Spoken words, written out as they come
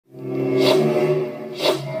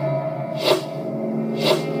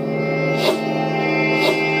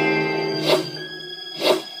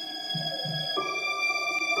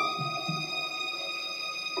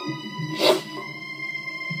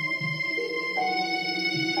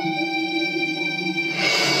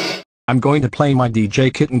I'm going to play my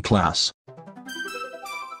DJ kit in class.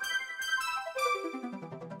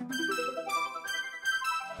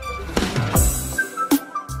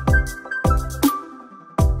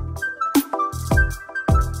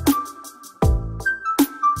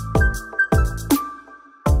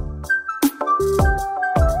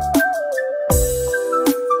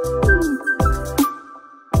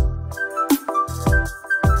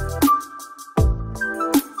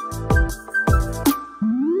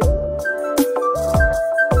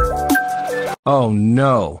 Oh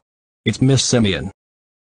no. It's Miss Simeon.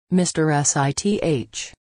 Mr.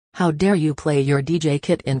 SITH. How dare you play your DJ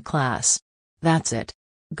kit in class? That's it.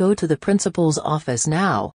 Go to the principal's office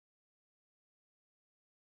now.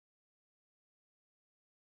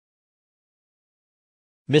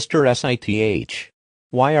 Mr. SITH.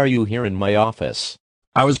 Why are you here in my office?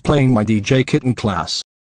 I was playing my DJ kit in class.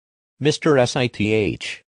 Mr.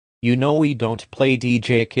 SITH. You know we don't play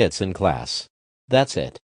DJ kits in class. That's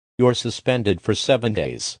it. You're suspended for 7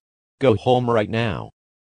 days. Go home right now.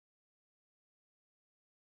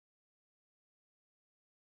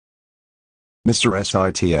 Mr.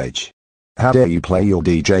 SITH. How dare you play your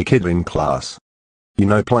DJ kit in class? You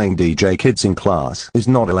know playing DJ kits in class is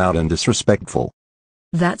not allowed and disrespectful.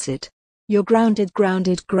 That's it. You're grounded for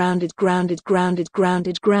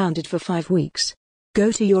 5 weeks.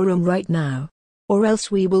 Go to your room right now. Or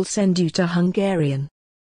else we will send you to Hungarian.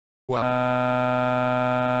 Wow.